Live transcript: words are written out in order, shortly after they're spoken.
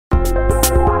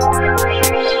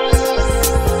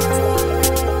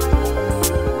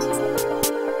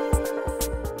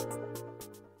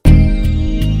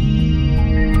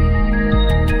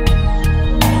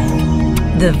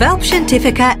Velp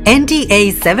Scientifica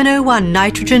NDA 701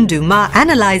 Nitrogen Dumas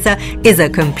Analyzer is a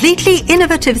completely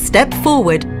innovative step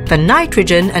forward for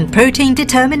nitrogen and protein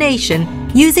determination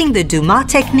using the Dumas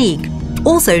technique,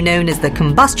 also known as the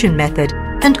combustion method,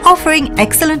 and offering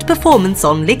excellent performance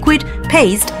on liquid,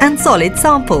 paste and solid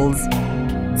samples.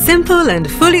 Simple and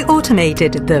fully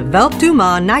automated, the Velp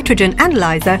Dumas Nitrogen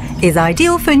Analyzer is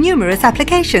ideal for numerous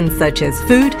applications such as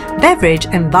food, beverage,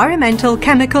 environmental,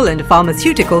 chemical and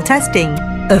pharmaceutical testing.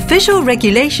 Official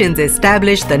regulations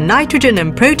establish the nitrogen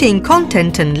and protein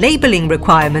content and labeling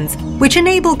requirements, which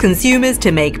enable consumers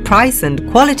to make price and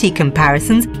quality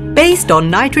comparisons based on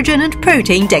nitrogen and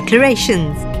protein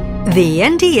declarations. The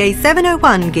NDA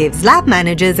 701 gives lab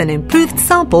managers an improved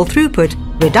sample throughput,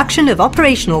 reduction of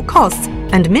operational costs,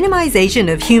 and minimization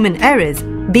of human errors,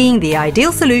 being the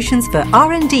ideal solutions for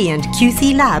R&D and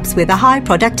QC labs with a high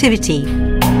productivity.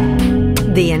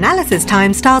 The analysis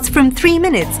time starts from 3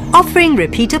 minutes, offering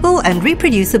repeatable and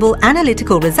reproducible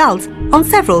analytical results on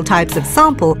several types of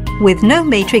sample with no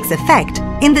matrix effect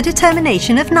in the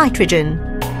determination of nitrogen.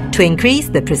 To increase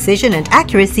the precision and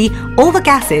accuracy, all the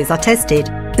gases are tested.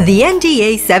 The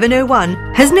NDA 701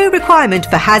 has no requirement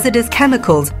for hazardous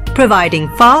chemicals,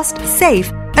 providing fast, safe,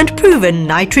 and proven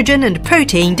nitrogen and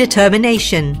protein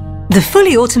determination. The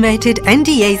fully automated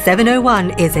NDA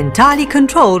 701 is entirely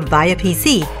controlled via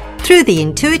PC through the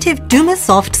intuitive Dumas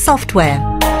software.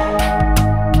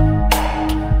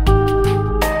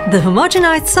 The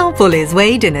homogenized sample is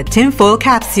weighed in a tinfoil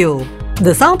capsule.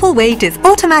 The sample weight is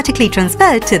automatically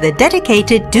transferred to the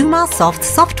dedicated Dumas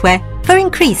software for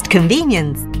increased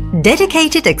convenience.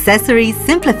 Dedicated accessories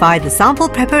simplify the sample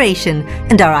preparation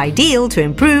and are ideal to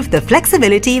improve the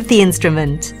flexibility of the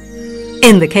instrument.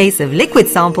 In the case of liquid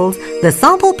samples, the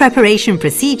sample preparation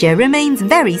procedure remains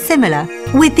very similar,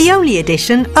 with the only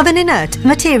addition of an inert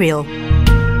material.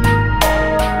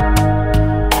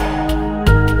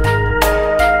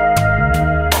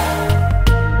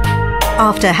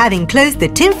 After having closed the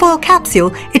tinfoil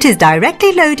capsule, it is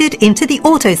directly loaded into the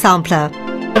autosampler.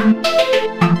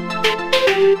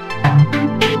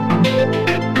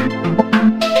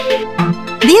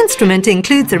 The instrument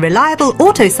includes a reliable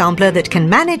autosampler that can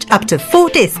manage up to 4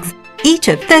 discs, each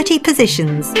of 30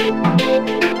 positions.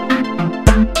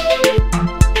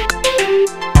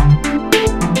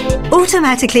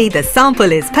 Automatically, the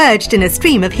sample is purged in a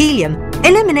stream of helium,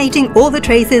 eliminating all the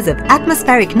traces of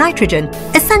atmospheric nitrogen,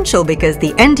 essential because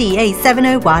the NDA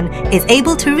 701 is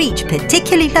able to reach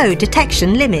particularly low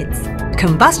detection limits.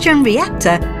 Combustion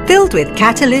reactor, filled with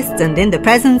catalysts and in the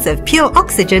presence of pure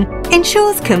oxygen,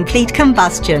 ensures complete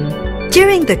combustion.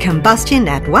 During the combustion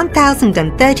at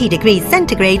 1030 degrees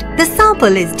centigrade, the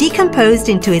sample is decomposed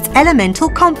into its elemental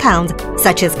compounds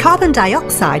such as carbon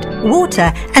dioxide,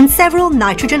 water, and several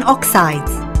nitrogen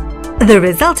oxides. The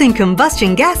resulting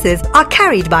combustion gases are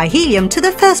carried by helium to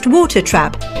the first water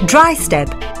trap, dry step,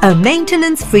 a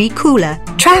maintenance-free cooler,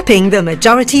 trapping the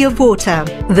majority of water.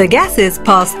 The gases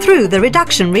pass through the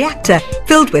reduction reactor,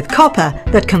 filled with copper,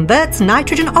 that converts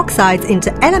nitrogen oxides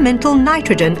into elemental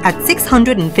nitrogen at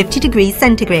 650 degrees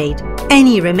centigrade.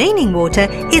 Any remaining water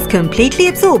is completely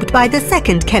absorbed by the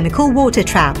second chemical water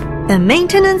trap. A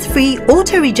maintenance-free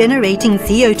auto-regenerating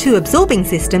CO2 absorbing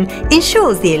system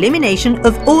ensures the elimination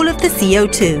of all of the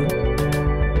CO2.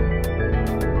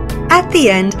 At the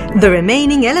end, the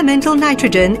remaining elemental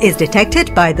nitrogen is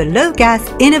detected by the low-gas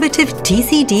innovative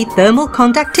TCD thermal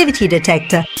conductivity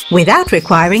detector without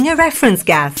requiring a reference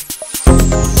gas.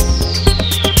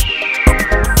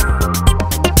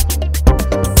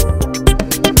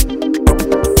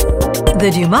 The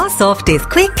Dumas Soft is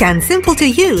quick and simple to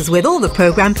use with all the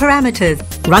program parameters,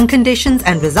 run conditions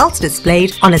and results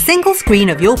displayed on a single screen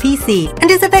of your PC and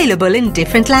is available in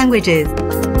different languages.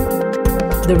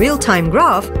 The real-time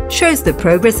graph shows the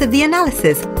progress of the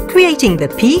analysis, creating the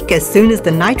peak as soon as the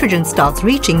nitrogen starts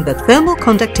reaching the thermal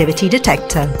conductivity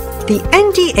detector. The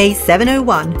NDA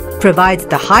 701 provides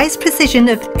the highest precision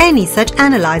of any such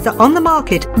analyzer on the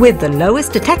market with the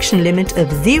lowest detection limit of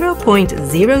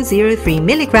 0.003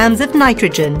 milligrams of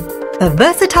nitrogen. A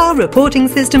versatile reporting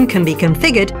system can be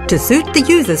configured to suit the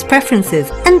user's preferences,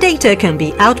 and data can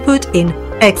be output in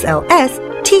XLS,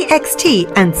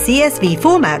 TXT and CSV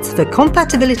formats for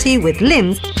compatibility with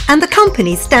LIMS and the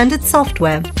company's standard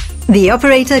software. The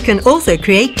operator can also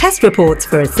create test reports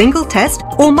for a single test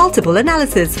or multiple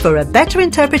analyses for a better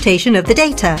interpretation of the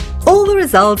data. All the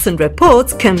results and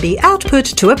reports can be output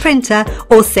to a printer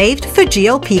or saved for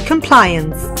GLP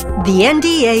compliance. The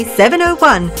NDA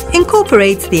 701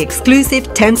 incorporates the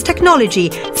exclusive TENS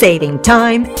technology, saving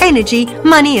time, energy,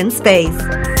 money and space.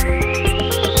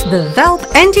 The Velp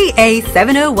NDA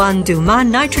 701 Dumas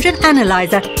nitrogen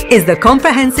analyzer is the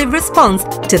comprehensive response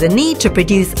to the need to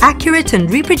produce accurate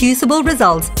and reproducible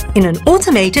results in an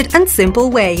automated and simple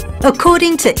way,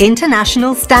 according to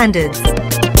international standards.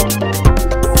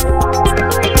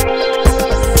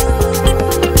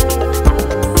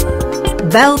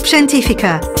 Velp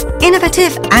Scientifica,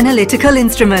 innovative analytical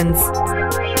instruments.